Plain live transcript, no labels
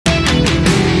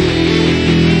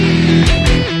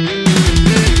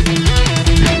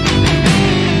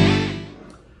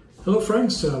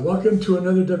Thanks. Welcome to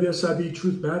another WSIB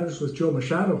Truth Matters with Joe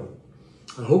Machado.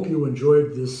 I hope you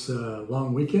enjoyed this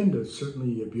long weekend. It's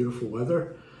certainly beautiful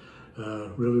weather,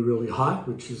 really hot,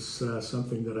 which is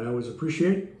something that I always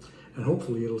appreciate, and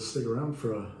hopefully it'll stick around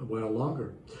for a while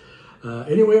longer.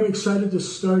 Anyway, I'm excited to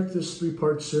start this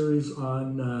three-part series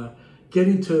on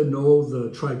getting to know the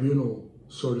tribunal,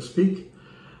 so to speak,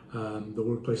 the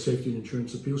Workplace Safety and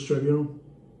Insurance Appeals Tribunal.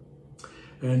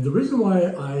 And the reason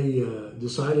why I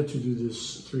decided to do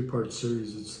this three-part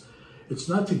series is it's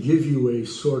not to give you a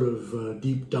sort of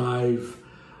deep dive,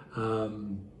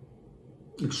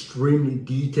 extremely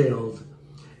detailed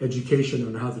education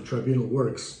on how the tribunal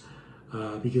works,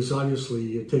 because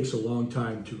obviously it takes a long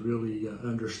time to really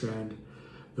understand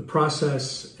the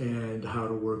process and how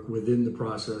to work within the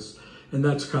process. And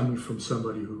that's coming from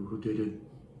somebody who did it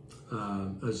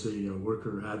as a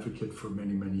worker advocate for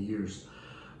many years.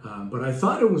 But I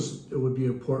thought it would be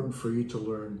important for you to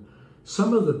learn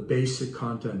some of the basic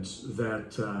contents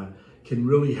that can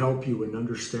really help you in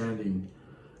understanding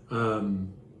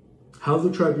how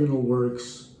the tribunal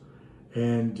works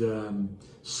and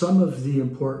some of the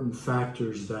important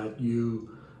factors that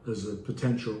you, as a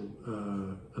potential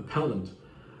appellant,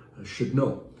 should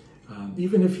know.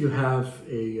 Even if you have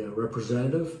a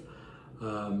representative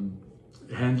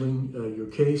handling your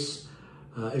case,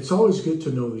 it's always good to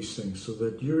know these things so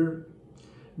that you're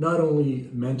not only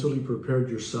mentally prepared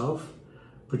yourself,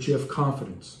 but you have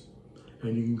confidence.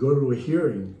 And you can go to a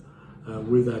hearing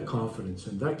with that confidence,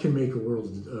 and that can make a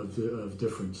world of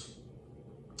difference.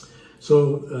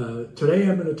 So today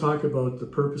I'm going to talk about the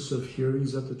purpose of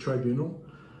hearings at the tribunal,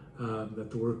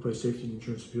 at the Workplace Safety and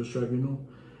Insurance Appeals Tribunal,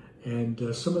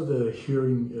 and some of the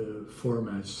hearing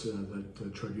formats that the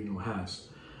tribunal has.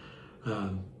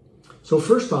 So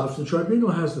first off, the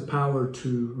tribunal has the power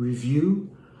to review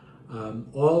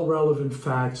all relevant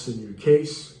facts in your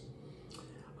case,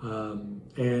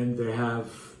 and they have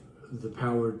the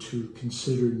power to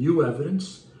consider new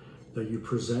evidence that you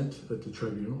present at the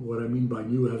tribunal. What I mean by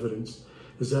new evidence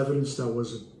is evidence that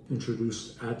wasn't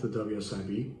introduced at the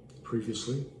WSIB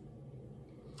previously.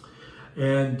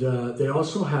 And they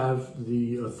also have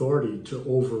the authority to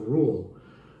overrule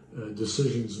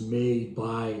decisions made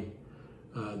by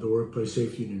the Workplace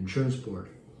Safety and Insurance Board.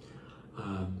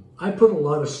 I put a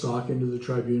lot of stock into the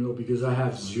tribunal because I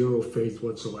have zero faith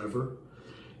whatsoever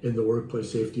in the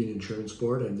Workplace Safety and Insurance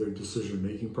Board and their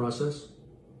decision-making process.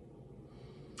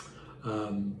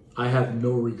 I have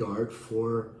no regard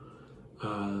for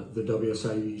the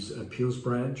WSIB's appeals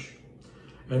branch.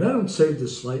 And I don't say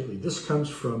this lightly. This comes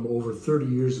from over 30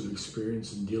 years of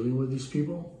experience in dealing with these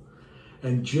people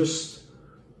and just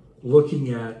looking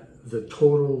at the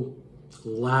total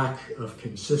lack of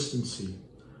consistency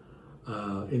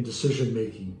in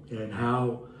decision-making and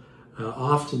how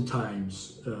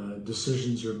oftentimes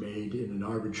decisions are made in an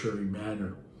arbitrary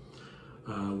manner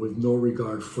with no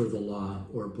regard for the law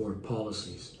or board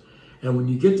policies. And when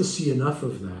you get to see enough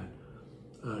of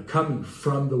that coming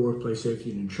from the Workplace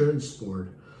Safety and Insurance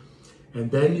Board,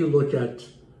 and then you look at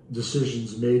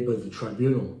decisions made by the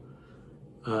tribunal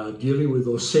dealing with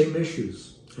those same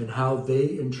issues and how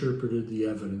they interpreted the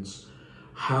evidence,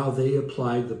 how they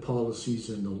applied the policies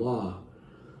and the law.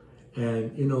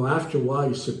 And, you know, after a while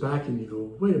you sit back and you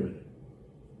go, wait a minute,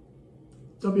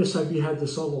 WSIB had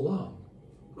this all along.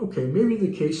 Okay, maybe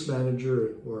the case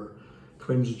manager or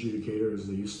claims adjudicator, as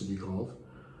they used to be called,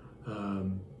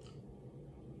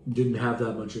 didn't have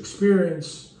that much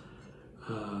experience,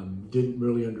 didn't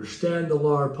really understand the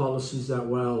law or policies that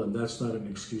well, and that's not an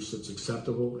excuse that's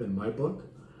acceptable in my book.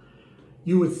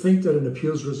 You would think that an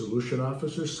appeals resolution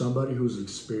officer, somebody who's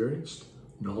experienced,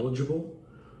 knowledgeable,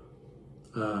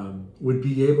 would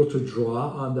be able to draw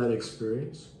on that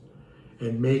experience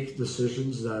and make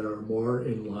decisions that are more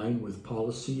in line with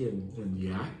policy and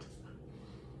the act,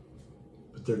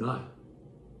 but they're not.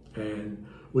 And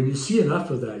when you see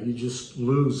enough of that, you just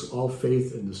lose all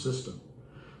faith in the system.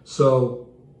 So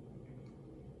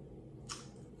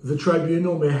the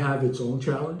tribunal may have its own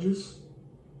challenges,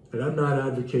 and I'm not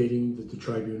advocating that the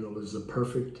tribunal is the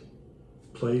perfect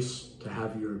place to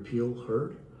have your appeal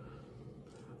heard.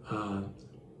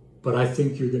 But I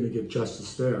think you're going to get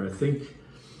justice there. I think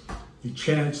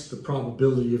the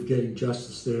probability of getting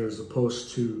justice there as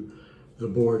opposed to the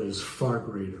board is far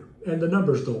greater. And the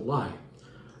numbers don't lie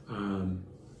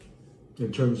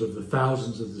in terms of the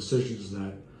thousands of decisions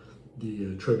that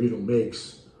the tribunal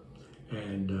makes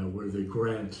and where they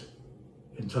grant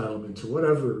entitlement to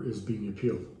whatever is being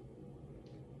appealed.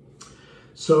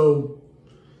 So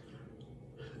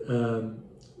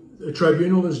a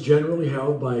tribunal is generally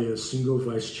held by a single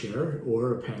vice chair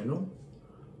or a panel.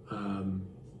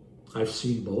 I've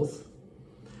seen both.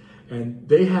 And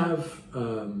they have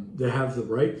the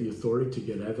right, the authority to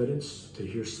get evidence, to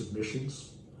hear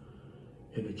submissions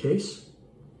in a case.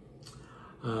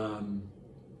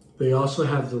 They also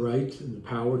have the right and the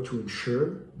power to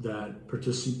ensure that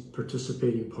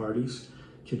participating parties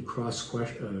can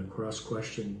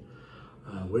cross-question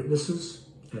witnesses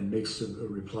and make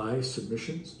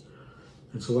submissions.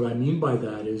 And so what I mean by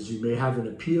that is you may have an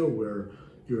appeal where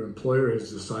your employer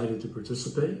has decided to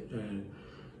participate and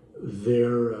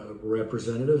their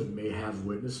representative may have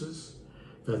witnesses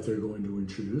that they're going to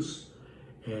introduce.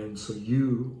 And so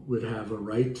you would have a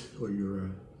right, or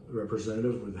your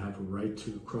representative would have a right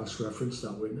to cross-reference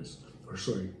that witness, or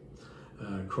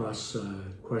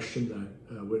cross-question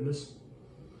that witness,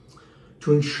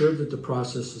 to ensure that the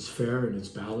process is fair and it's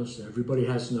balanced and everybody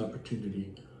has an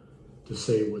opportunity to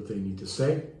say what they need to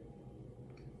say.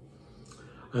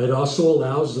 It also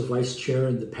allows the vice chair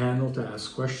and the panel to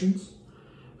ask questions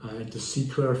and to seek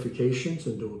clarifications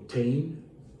and to obtain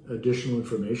additional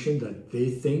information that they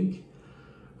think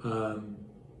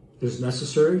is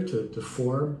necessary to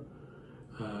form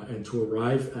and to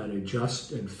arrive at a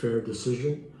just and fair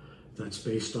decision that's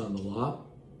based on the law.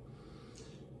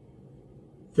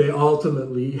 They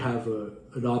ultimately have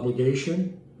an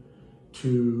obligation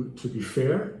to be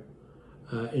fair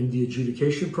in the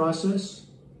adjudication process,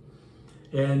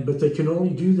 but they can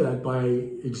only do that by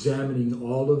examining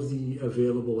all of the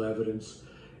available evidence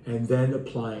and then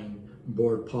applying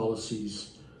board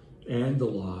policies and the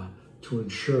law to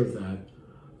ensure that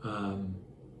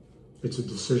it's a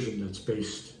decision that's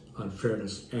based on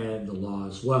fairness and the law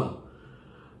as well.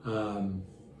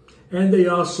 And they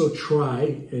also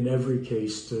try in every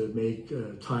case to make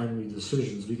timely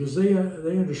decisions, because they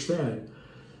understand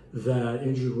that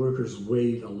injured workers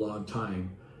wait a long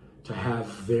time to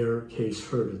have their case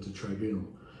heard at the tribunal.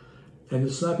 And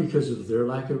it's not because of their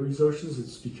lack of resources,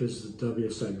 it's because the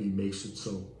WSIB makes it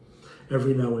so.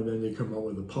 Every now and then they come out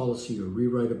with a policy or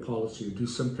rewrite a policy or do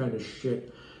some kind of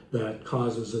shit that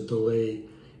causes a delay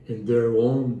in their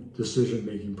own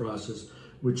decision-making process,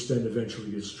 which then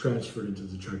eventually gets transferred into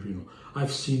the tribunal.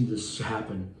 I've seen this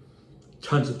happen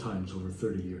tons of times over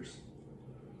 30 years.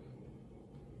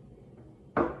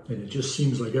 And it just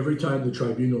seems like every time the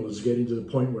tribunal is getting to the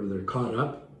point where they're caught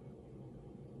up,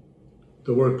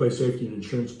 the Workplace Safety and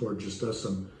Insurance Board just does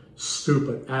some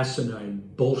stupid, asinine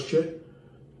bullshit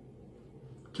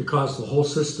to cause the whole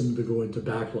system to go into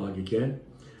backlog again.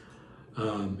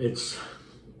 It's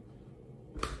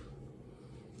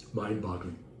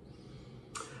mind-boggling.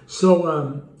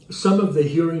 So some of the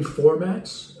hearing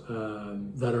formats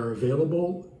that are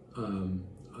available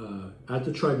at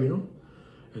the tribunal,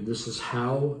 and this is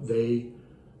how they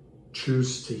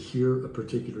choose to hear a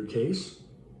particular case.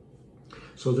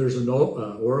 So there's an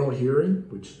oral hearing,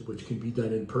 which can be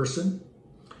done in person.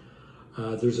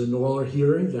 There's an oral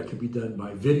hearing that can be done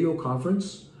by video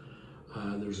conference.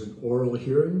 There's an oral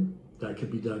hearing that can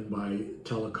be done by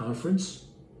teleconference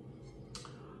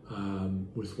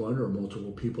with one or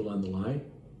multiple people on the line.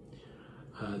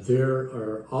 There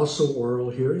are also oral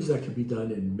hearings that can be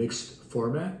done in mixed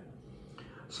format.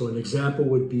 So an example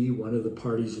would be one of the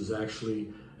parties is actually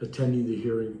attending the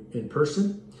hearing in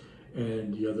person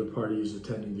and the other party is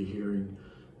attending the hearing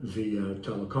via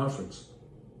teleconference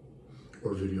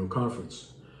or video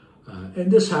conference.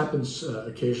 And this happens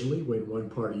occasionally when one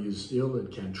party is ill and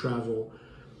can't travel,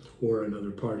 or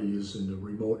another party is in a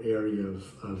remote area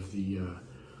of the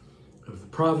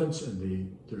province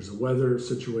and there's a weather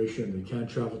situation and they can't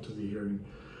travel to the hearing.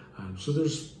 So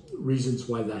there's reasons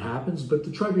why that happens, but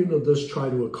the tribunal does try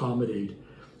to accommodate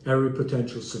every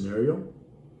potential scenario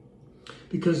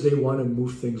because they want to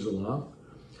move things along.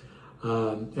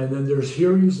 And then there's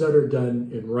hearings that are done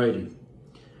in writing,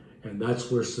 and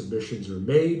that's where submissions are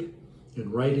made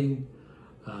in writing,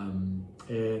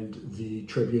 and the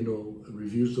tribunal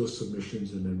reviews those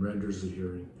submissions and then renders the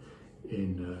hearing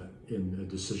in a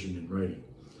decision in writing.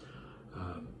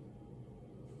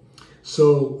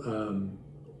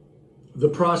 The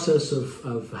process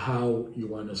of how you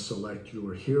want to select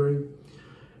your hearing,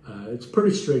 it's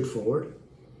pretty straightforward.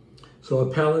 So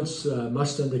appellants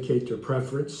must indicate their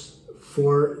preference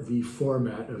for the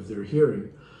format of their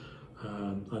hearing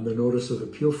on the Notice of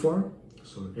Appeal form,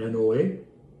 so NOA.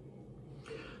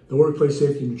 The Workplace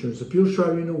Safety and Insurance Appeals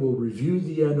Tribunal will review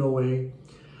the NOA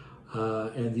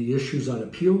and the issues on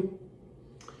appeal.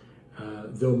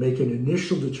 They'll make an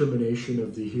initial determination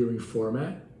of the hearing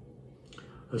format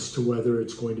as to whether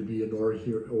it's going to be an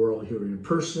oral hearing in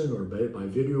person or by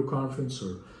video conference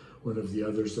or one of the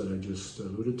others that I just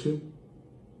alluded to.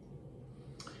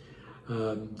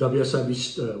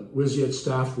 WSIB WSIAT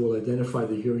staff will identify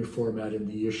the hearing format and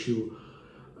the issue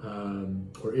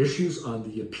or issues on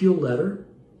the appeal letter,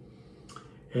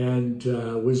 and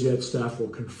WSIAT staff will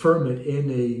confirm it in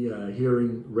a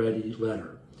hearing-ready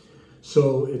letter.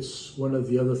 So it's one of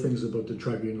the other things about the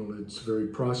tribunal. It's very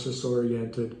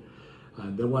process-oriented.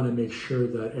 They want to make sure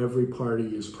that every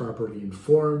party is properly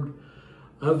informed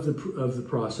of the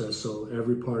process, so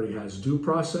every party has due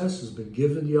process, has been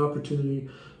given the opportunity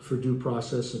for due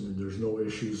process, and there's no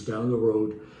issues down the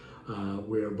road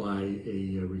whereby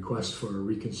a request for a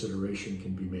reconsideration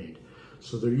can be made.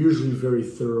 So they're usually very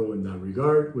thorough in that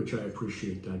regard, which I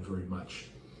appreciate that very much.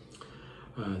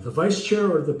 The vice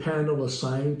chair or the panel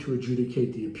assigned to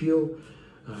adjudicate the appeal,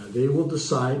 they will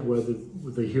decide whether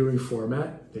the hearing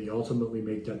format, they ultimately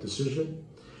make that decision,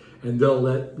 and they'll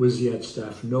let WSIAT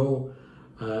staff know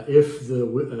if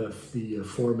the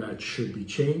format should be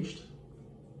changed.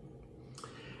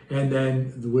 And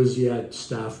then the WSIAT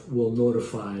staff will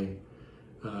notify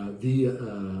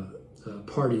the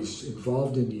parties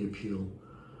involved in the appeal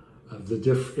of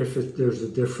if there's a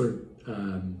different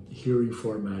hearing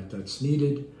format that's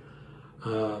needed,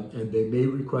 and they may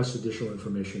request additional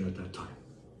information at that time.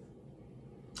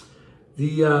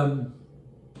 The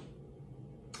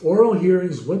oral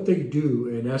hearings, what they do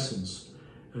in essence,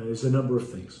 is a number of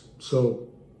things. So,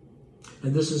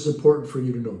 and this is important for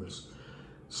you to know this.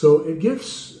 So it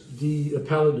gives the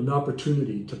appellant an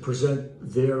opportunity to present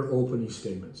their opening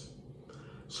statements.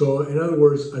 So in other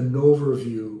words, an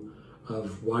overview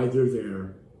of why they're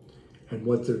there and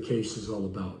what their case is all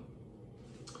about.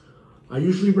 I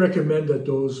usually recommend that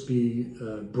those be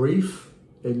brief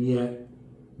and yet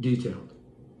detailed.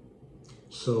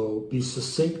 So be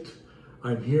succinct.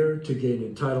 I'm here to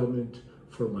gain entitlement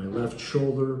for my left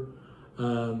shoulder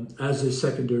as a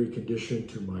secondary condition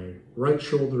to my right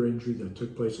shoulder injury that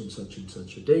took place on such and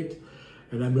such a date.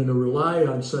 And I'm going to rely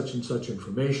on such and such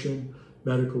information,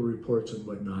 medical reports and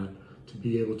whatnot, to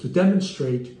be able to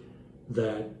demonstrate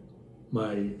that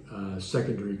my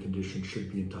secondary condition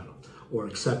should be entitled or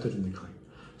accepted in the claim.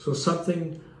 So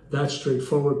something that's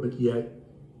straightforward, but yet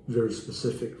very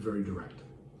specific, very direct.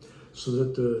 So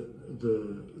that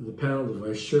the panel, the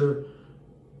vice chair,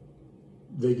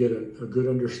 they get a good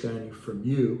understanding from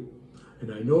you.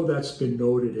 And I know that's been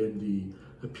noted in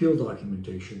the appeal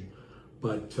documentation,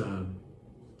 but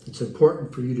it's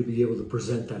important for you to be able to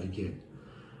present that again.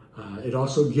 It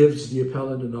also gives the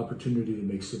appellant an opportunity to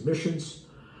make submissions,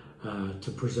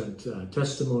 to present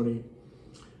testimony,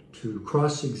 to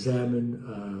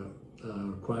cross-examine,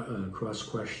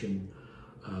 cross-question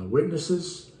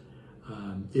witnesses.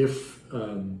 If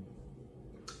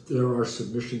there are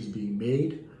submissions being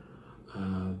made,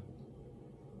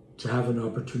 to have an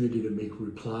opportunity to make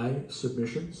reply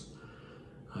submissions,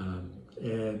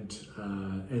 and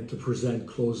to present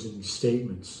closing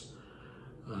statements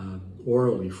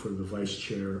orally for the vice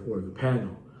chair or the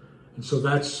panel. And so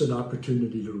that's an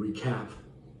opportunity to recap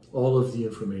all of the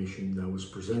information that was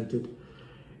presented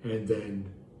and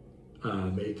then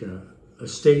make a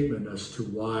statement as to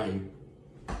why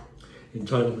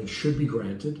entitlement should be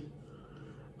granted,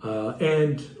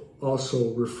 and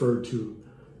also refer to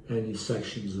any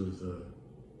sections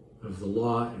of the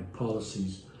law and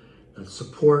policies that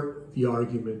support the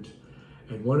argument.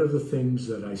 And one of the things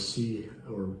that I see,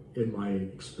 or in my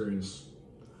experience,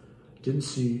 didn't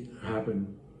see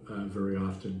happen very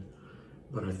often,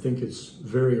 but I think it's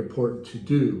very important to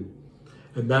do,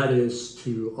 and that is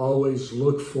to always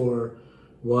look for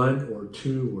one or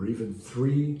two or even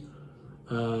three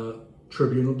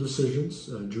tribunal decisions,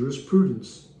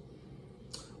 jurisprudence,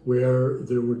 where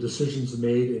there were decisions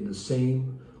made in the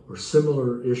same or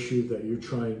similar issue that you're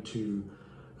trying to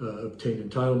obtain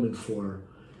entitlement for,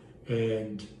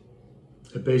 and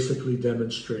it basically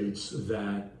demonstrates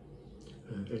that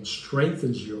and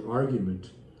strengthens your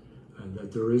argument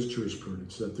that there is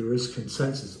jurisprudence, that there is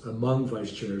consensus among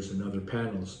vice chairs and other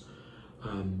panels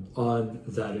on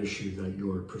that issue that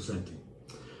you're presenting.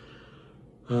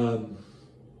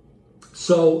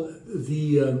 So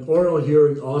the oral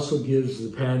hearing also gives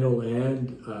the panel and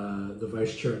the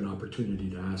vice chair an opportunity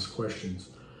to ask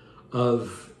questions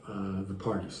of the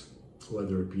parties,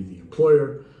 whether it be the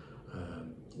employer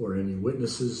or any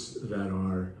witnesses that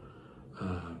are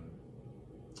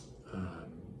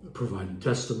providing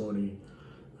testimony,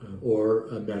 or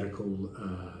a medical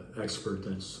expert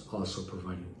that's also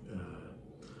providing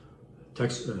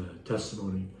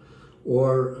testimony,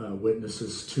 or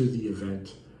witnesses to the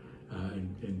event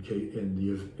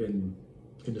in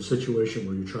the situation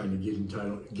where you're trying to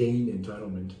gain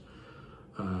entitlement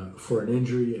for an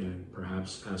injury and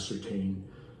perhaps ascertain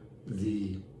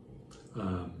the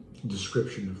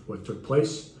description of what took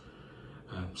place.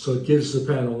 So it gives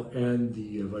the panel and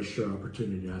the vice chair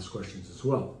opportunity to ask questions as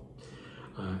well.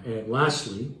 And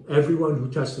lastly, everyone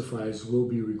who testifies will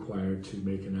be required to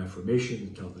make an affirmation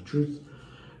and tell the truth,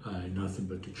 nothing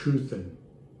but the truth, and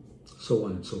so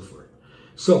on and so forth.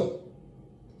 So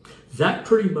that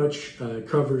pretty much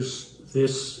covers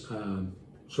this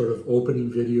sort of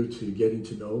opening video to getting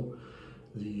to know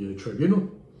the tribunal.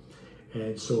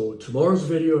 And so tomorrow's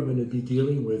video, I'm going to be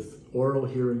dealing with oral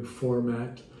hearing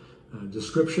format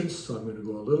descriptions. So I'm going to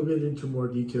go a little bit into more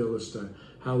detail as to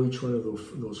how each one of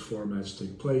those formats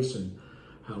take place and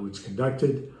how it's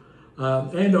conducted.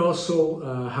 And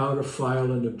also how to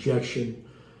file an objection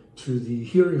to the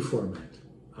hearing format.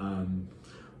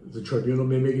 The tribunal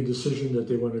may make a decision that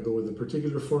they want to go with a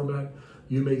particular format.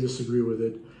 You may disagree with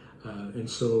it. And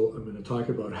so I'm going to talk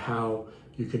about how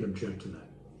you can object to that.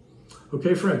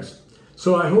 Okay, friends.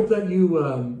 So I hope that you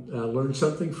learned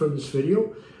something from this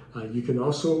video. You can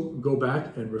also go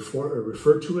back and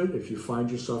refer to it if you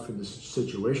find yourself in this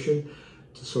situation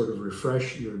to sort of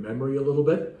refresh your memory a little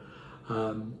bit.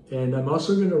 And I'm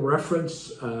also going to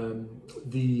reference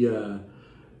the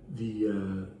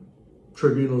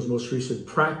Tribunal's most recent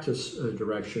practice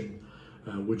direction,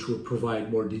 which will provide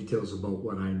more details about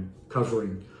what I'm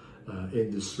covering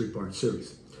in this three-part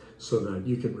series, so that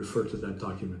you can refer to that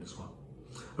document as well.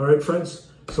 All right, friends.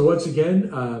 So once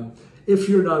again, if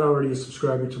you're not already a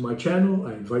subscriber to my channel,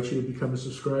 I invite you to become a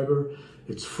subscriber.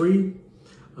 It's free.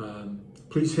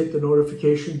 Please hit the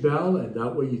notification bell, and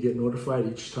that way you get notified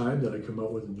each time that I come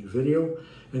out with a new video.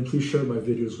 And please share my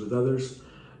videos with others.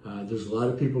 There's a lot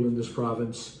of people in this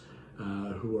province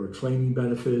who are claiming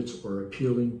benefits or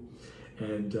appealing,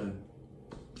 and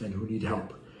who need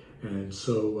help. And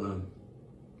so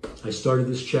I started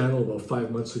this channel about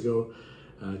 5 months ago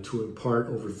to impart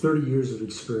over 30 years of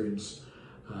experience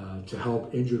to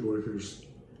help injured workers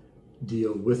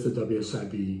deal with the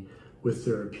WSIB, with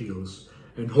their appeals,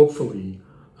 and hopefully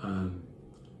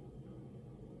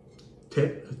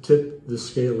tip the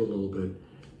scale a little bit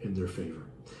in their favor.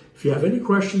 If you have any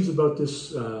questions about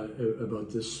this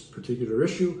particular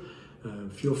issue,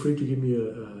 feel free to give me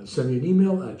send me an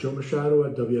email at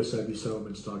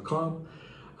joemachado@wsibsettlements.com.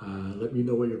 Let me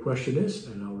know what your question is,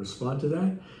 and I'll respond to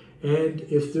that. And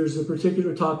if there's a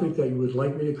particular topic that you would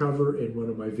like me to cover in one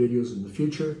of my videos in the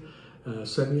future,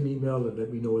 send me an email and let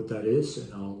me know what that is,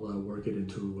 and I'll work it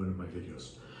into one of my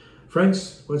videos.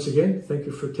 Friends, once again, thank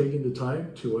you for taking the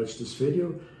time to watch this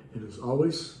video, and as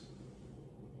always,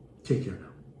 take care now.